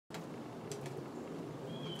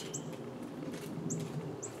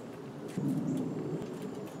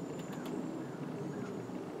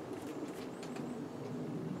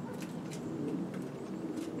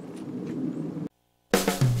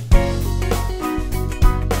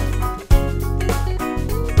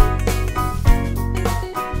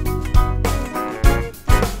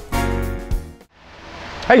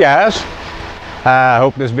Hey guys, I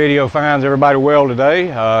hope this video finds everybody well today.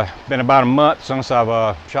 Been about a month since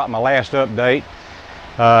I've shot my last update.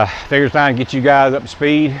 Figured it's time to get you guys up to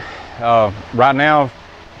speed. Right now,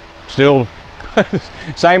 still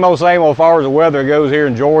same old as far as the weather goes here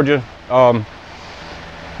in Georgia.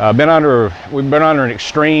 We've been under an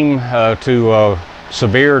extreme to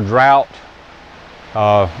severe drought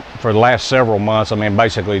for the last several months. I mean,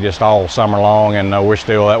 basically just all summer long, and we're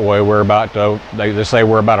still that way. We're about they say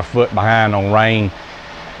we're about a foot behind on rain,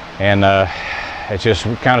 and it's just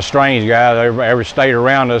kind of strange, guys. Every state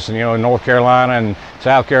around us, and you know, North Carolina and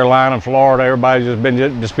South Carolina and Florida, everybody's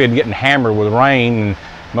just been getting hammered with rain, and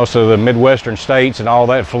most of the Midwestern states and all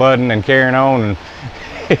that flooding and carrying on,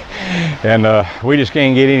 and we just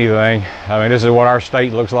can't get anything. I mean, this is what our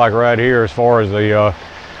state looks like right here as far as the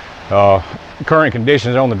current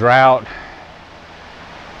conditions on the drought.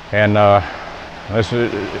 And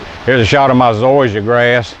here's a shot of my zoysia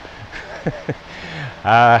grass.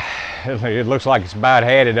 It looks like it's about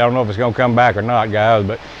had it. I don't know if it's gonna come back or not, guys,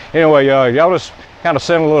 but anyway, y'all just kind of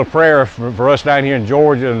send a little prayer for us down here in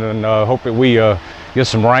Georgia, and hope that we get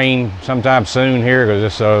some rain sometime soon here,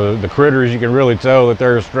 because the critters, you can really tell that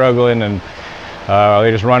they're struggling, and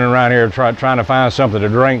they're just running around here trying to find something to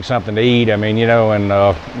drink, something to eat. I mean, you know, and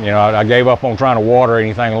you know, I gave up on trying to water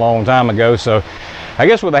anything a long time ago. So I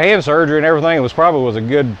guess with the hand surgery and everything, it was probably a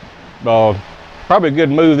good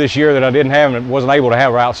move this year that I wasn't able to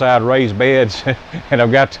have outside raised beds. And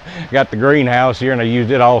I've got the greenhouse here, and I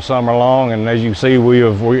used it all summer long. And as you can see, we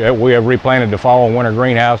have replanted the fall and winter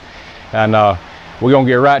greenhouse, and we're gonna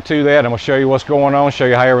get right to that. I'm gonna show you what's going on, show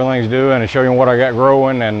you how everything's doing, and show you what I got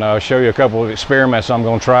growing, and show you a couple of experiments I'm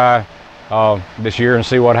gonna try this year and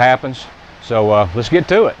see what happens. So let's get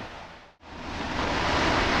to it.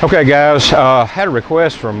 Okay guys, had a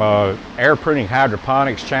request from Air Pruning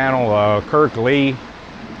Hydroponics channel, Kirk Lee.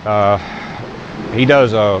 He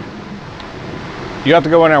does you have to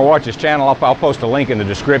go in there and watch his channel. I'll post a link in the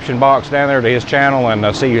description box down there to his channel,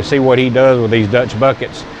 and see what he does with these Dutch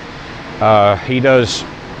buckets. He does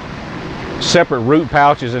separate root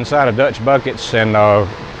pouches inside of Dutch buckets, and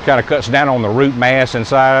kind of cuts down on the root mass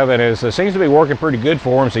inside of it. It seems to be working pretty good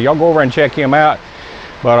for him, so y'all go over and check him out.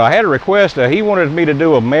 But I had a request. He wanted me to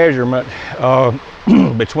do a measurement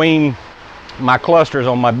between my clusters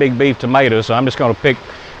on my big beef tomatoes. So I'm just going to pick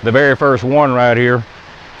the very first one right here,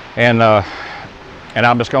 and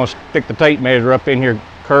I'm just going to stick the tape measure up in here,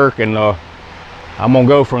 Kirk, and I'm going to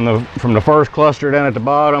go from the first cluster down at the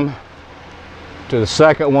bottom to the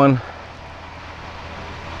second one,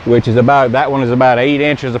 which is that one is about 8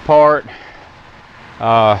 inches apart.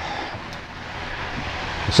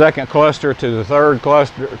 The second cluster to the third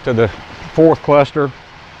cluster to the fourth cluster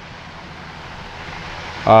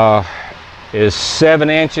is 7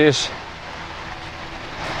 inches.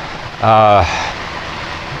 The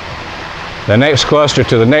next cluster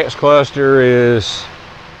to the next cluster is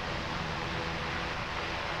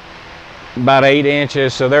about 8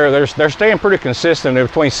 inches. So they're staying pretty consistent. They're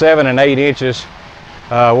between 7 and 8 inches.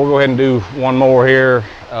 We'll go ahead and do one more here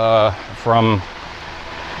from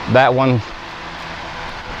that one.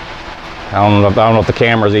 I don't know if the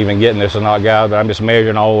camera's even getting this or not, guys, but I'm just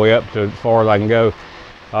measuring all the way up to as far as I can go.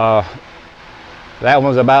 That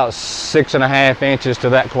one's about 6.5 inches to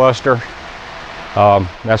that cluster.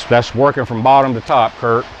 That's working from bottom to top,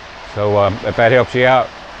 Kirk. So if that helps you out,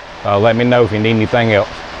 let me know if you need anything else.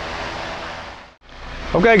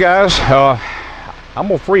 Okay, guys, I'm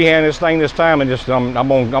gonna freehand this thing this time, and just I'm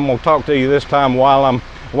gonna talk to you this time while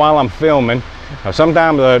I'm filming.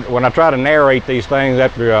 Sometimes when I try to narrate these things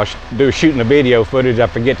after shooting the video footage, I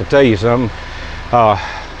forget to tell you something.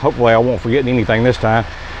 Hopefully I won't forget anything this time.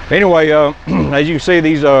 Anyway, as you can see,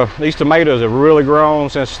 these tomatoes have really grown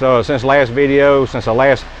since last video, since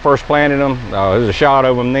I first planted them. There's a shot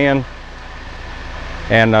of them then.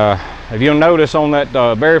 And if you'll notice on that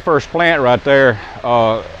very first plant right there,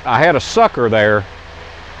 I had a sucker there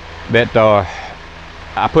that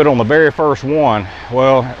I put on the very first one.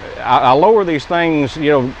 Well, I lower these things,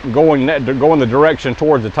 you know, going the direction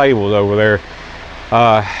towards the tables over there.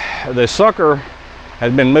 The sucker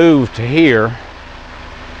has been moved to here.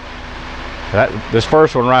 This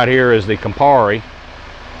first one right here is the Campari.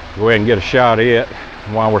 Go ahead and get a shot of it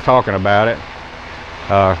while we're talking about it.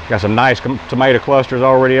 Got some nice tomato clusters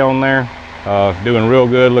already on there. doing real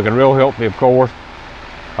good, looking real healthy, of course.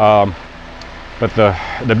 But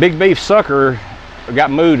the big beef sucker got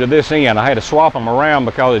moved to this end. I had to swap them around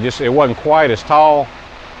because it wasn't quite as tall,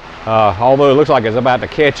 although it looks like it's about to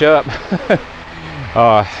catch up.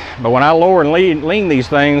 But when I lower and lean these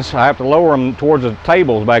things, I have to lower them towards the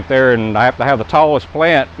tables back there, and I have to have the tallest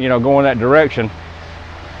plant, you know, going that direction.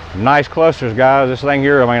 Nice clusters, guys. This thing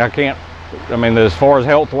here, I mean, as far as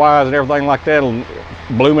health wise and everything like that,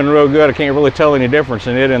 blooming real good. I can't really tell any difference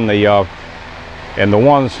in it and the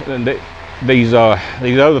ones, these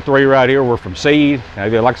other three right here were from seed.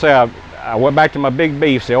 Like I say, I went back to my big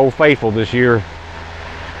beefs, the Old Faithful, this year,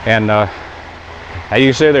 and as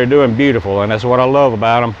you see, they're doing beautiful, and that's what I love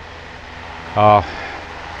about them.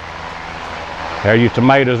 There are your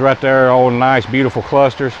tomatoes right there, all nice, beautiful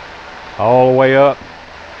clusters, all the way up,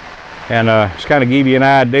 and just kind of give you an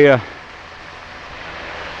idea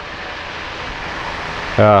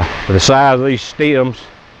for the size of these stems.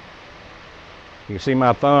 You can see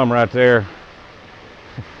my thumb right there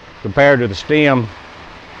compared to the stem,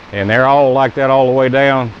 and they're all like that all the way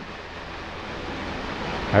down.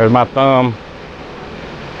 There's my thumb,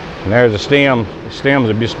 and there's the stem. The stems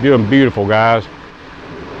are just doing beautiful, guys.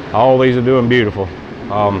 All these are doing beautiful.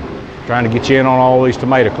 Trying to get you in on all these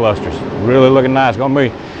tomato clusters. Really looking nice.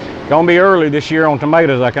 Gonna be early this year on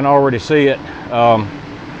tomatoes. I can already see it.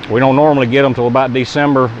 We don't normally get them till about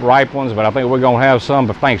December, ripe ones, but I think we're gonna have some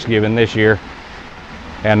for Thanksgiving this year.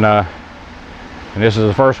 And this is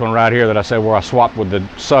the first one right here that I said where I swapped with the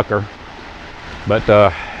sucker. But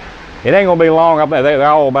it ain't gonna be long. I think they're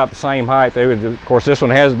all about the same height. Of course, this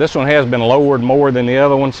one has been lowered more than the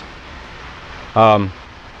other ones.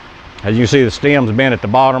 As you see, the stem's been at the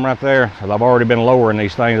bottom right there. I've already been lowering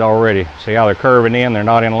these things already. See how they're curving in? They're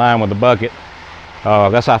not in line with the bucket.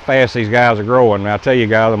 That's how fast these guys are growing. Now, I tell you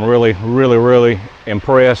guys, I'm really, really, really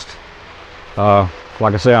impressed. Like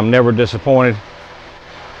I say, I'm never disappointed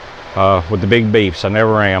with the big beefs. I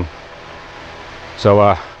never am.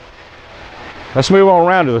 So let's move on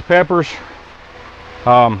around to the peppers.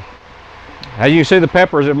 As you can see, the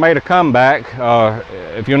peppers have made a comeback.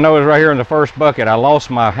 If you'll notice right here in the first bucket, I lost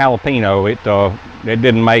my jalapeno. It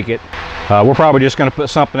didn't make it. We're probably just going to put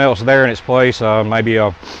something else there in its place. Maybe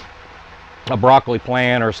a broccoli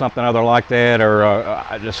plant or something other like that, or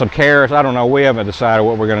just some carrots. I don't know. We haven't decided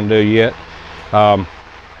what we're going to do yet. But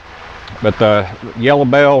the yellow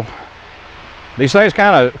bell, these things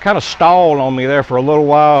kind of stalled on me there for a little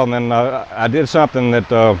while, and then I did something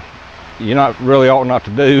that you're not really ought not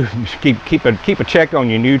to do. keep a check on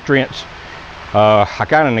your nutrients. I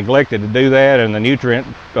kind of neglected to do that, and the nutrient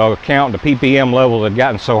count, the ppm levels had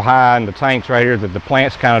gotten so high in the tanks right here that the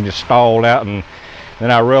plants kind of just stalled out, and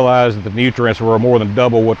then I realized that the nutrients were more than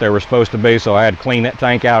double what they were supposed to be, so I had to clean that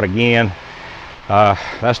tank out again.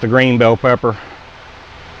 That's the green bell pepper.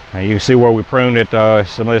 And you can see where we pruned it.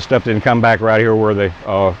 Some of this stuff didn't come back right here where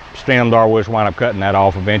the stems are. We'll just wind up cutting that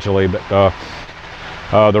off eventually. But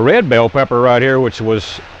the red bell pepper right here, which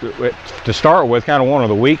was, to start with, kind of one of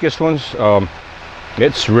the weakest ones,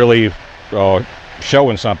 it's really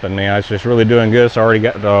showing something now. It's just really doing good. It's already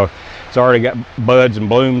got buds and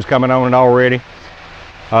blooms coming on it already.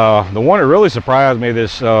 The one that really surprised me,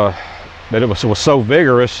 that it was so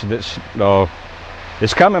vigorous, that's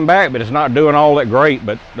it's coming back, but it's not doing all that great,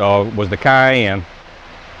 but was the cayenne.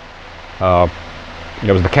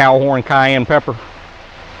 It was the cow horn cayenne pepper.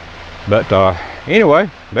 But anyway,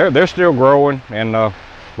 they're still growing, and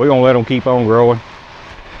we're gonna let them keep on growing.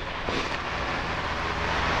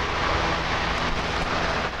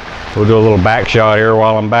 We'll do a little back shot here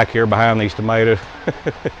while I'm back here behind these tomatoes.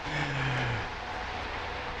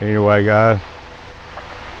 Anyway, guys.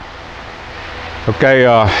 Okay,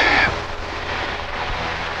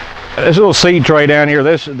 this little seed tray down here,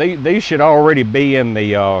 these should already be in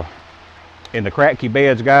the cracky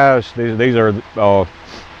beds, guys. These are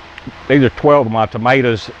 12 of my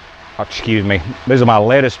tomatoes. Excuse me. These are my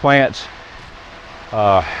lettuce plants.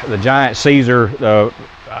 The giant Caesar.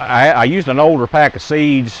 I used an older pack of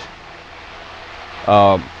seeds.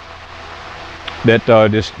 They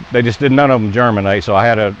just did none of them germinate. So I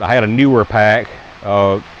had a newer pack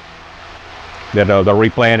that they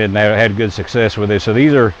replanted, and they had good success with it. So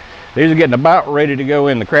these are getting about ready to go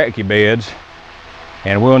in the cracky beds,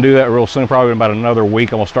 and we're gonna do that real soon. Probably in about another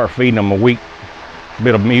week. I'm gonna start feeding them a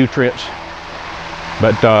bit of nutrients.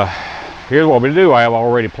 But here's what we do. I have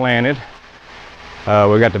already planted.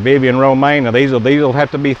 We got the Vivian romaine. Now these will have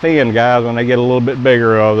to be thin, guys, when they get a little bit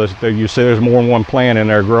bigger. You see there's more than one plant in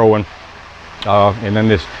there growing. And then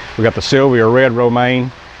we got the Sylvia red romaine.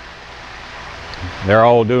 They're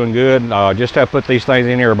all doing good. Just have put these things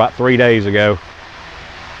in here about 3 days ago.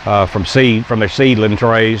 from their seedling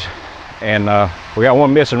trays. And we got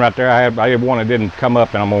one missing right there. I had one that didn't come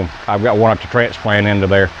up, and I've got one up to transplant into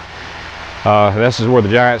there. This is where the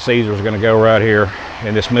giant Caesar is going to go, right here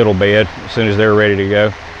in this middle bed, as soon as they're ready to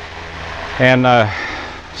go. And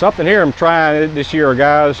something here I'm trying this year,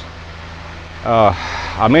 guys.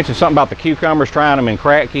 I mentioned something about the cucumbers, trying them in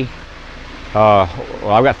cracky. Well,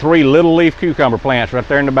 I've got 3 little leaf cucumber plants right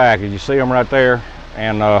there in the back, as you see them right there.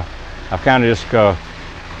 And I've kind of just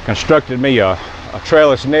constructed me a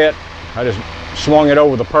trellis net. I just swung it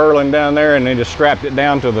over the purlin down there and then just strapped it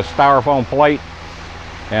down to the styrofoam plate.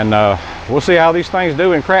 And we'll see how these things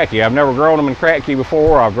do in cracky. I've never grown them in cracky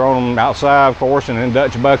before. I've grown them outside, of course, and in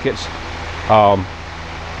Dutch buckets.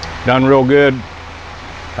 Done real good.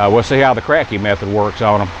 We'll see how the cracky method works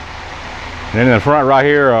on them. And then in the front right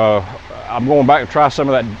here, I'm going back to try some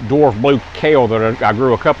of that dwarf blue kale that I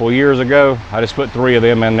grew a couple of years ago. I just put 3 of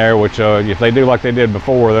them in there, which if they do like they did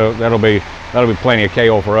before, that'll be plenty of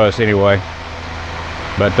kale for us anyway.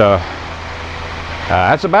 But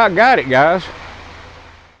that's about got it, guys.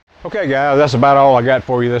 Okay, guys, that's about all I got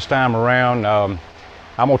for you this time around.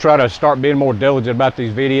 I'm gonna try to start being more diligent about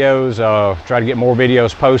these videos. Try to get more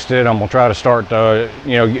videos posted. I'm gonna try to start,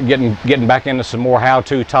 you know, getting back into some more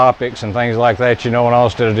how-to topics and things like that. You know, and all,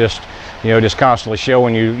 instead of just, you know, just constantly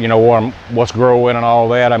showing you, you know, what's growing and all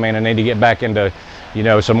that. I mean, I need to get back into, you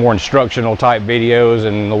know, some more instructional type videos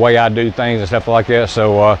and the way I do things and stuff like that.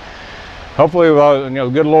 So hopefully, you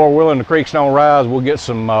know, good Lord willing, the creeks don't rise. We'll get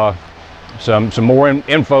some more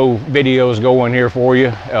info videos going here for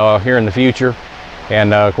you here in the future.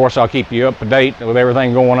 And of course, I'll keep you up to date with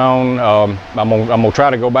everything going on. I'm gonna try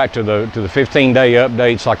to go back to the 15-day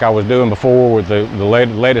updates like I was doing before, with the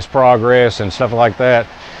latest progress and stuff like that.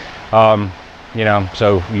 You know,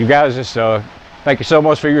 so you guys, just thank you so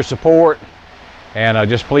much for your support, and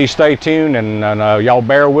just please stay tuned, and y'all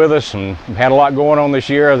bear with us. And we've had a lot going on this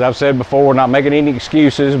year, as I've said before. Not making any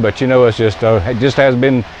excuses, but you know, it's just it just has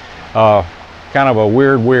been kind of a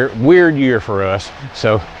weird year for us.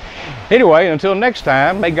 So anyway, until next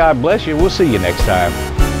time, may God bless you. We'll see you next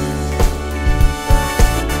time.